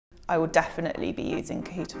I will definitely be using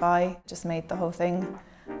Cahootify. Just made the whole thing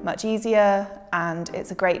much easier, and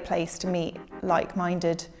it's a great place to meet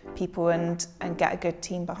like-minded people and get a good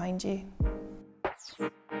team behind you.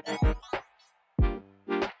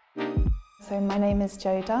 So my name is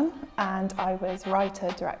Joanna Dunne, and I was writer,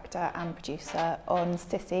 director and producer on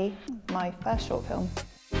Sissy, my first short film.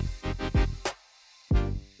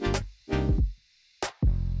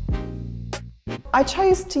 I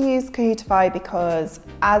chose to use Cahootify because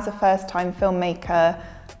as a first-time filmmaker,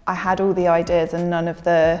 I had all the ideas and none of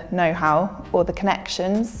the know-how or the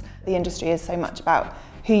connections. The industry is so much about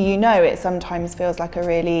who you know, it sometimes feels like a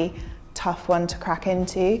really tough one to crack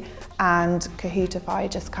into, and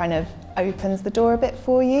Cahootify just kind of opens the door a bit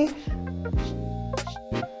for you.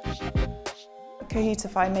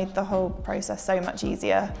 Cahootify made the whole process so much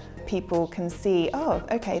easier. People can see, oh,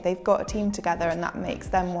 okay, they've got a team together, and that makes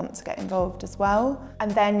them want to get involved as well.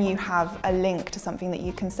 And then you have a link to something that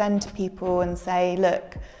you can send to people and say,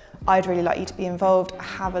 look, I'd really like you to be involved,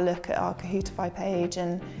 have a look at our Cahootify page.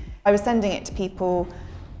 And I was sending it to people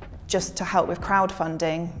just to help with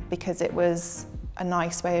crowdfunding because it was a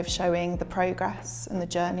nice way of showing the progress and the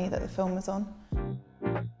journey that the film was on.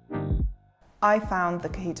 I found the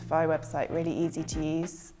Cahootify website really easy to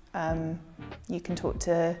use. You can talk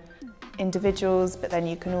to individuals, but then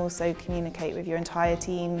you can also communicate with your entire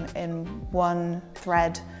team in one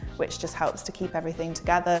thread, which just helps to keep everything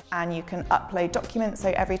together. And you can upload documents,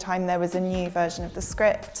 so every time there was a new version of the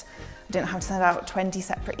script, I didn't have to send out 20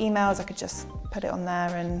 separate emails, I could just put it on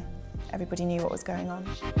there and everybody knew what was going on.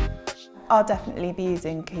 I'll definitely be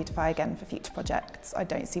using Cahootify again for future projects. I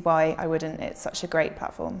don't see why I wouldn't, it's such a great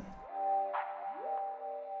platform.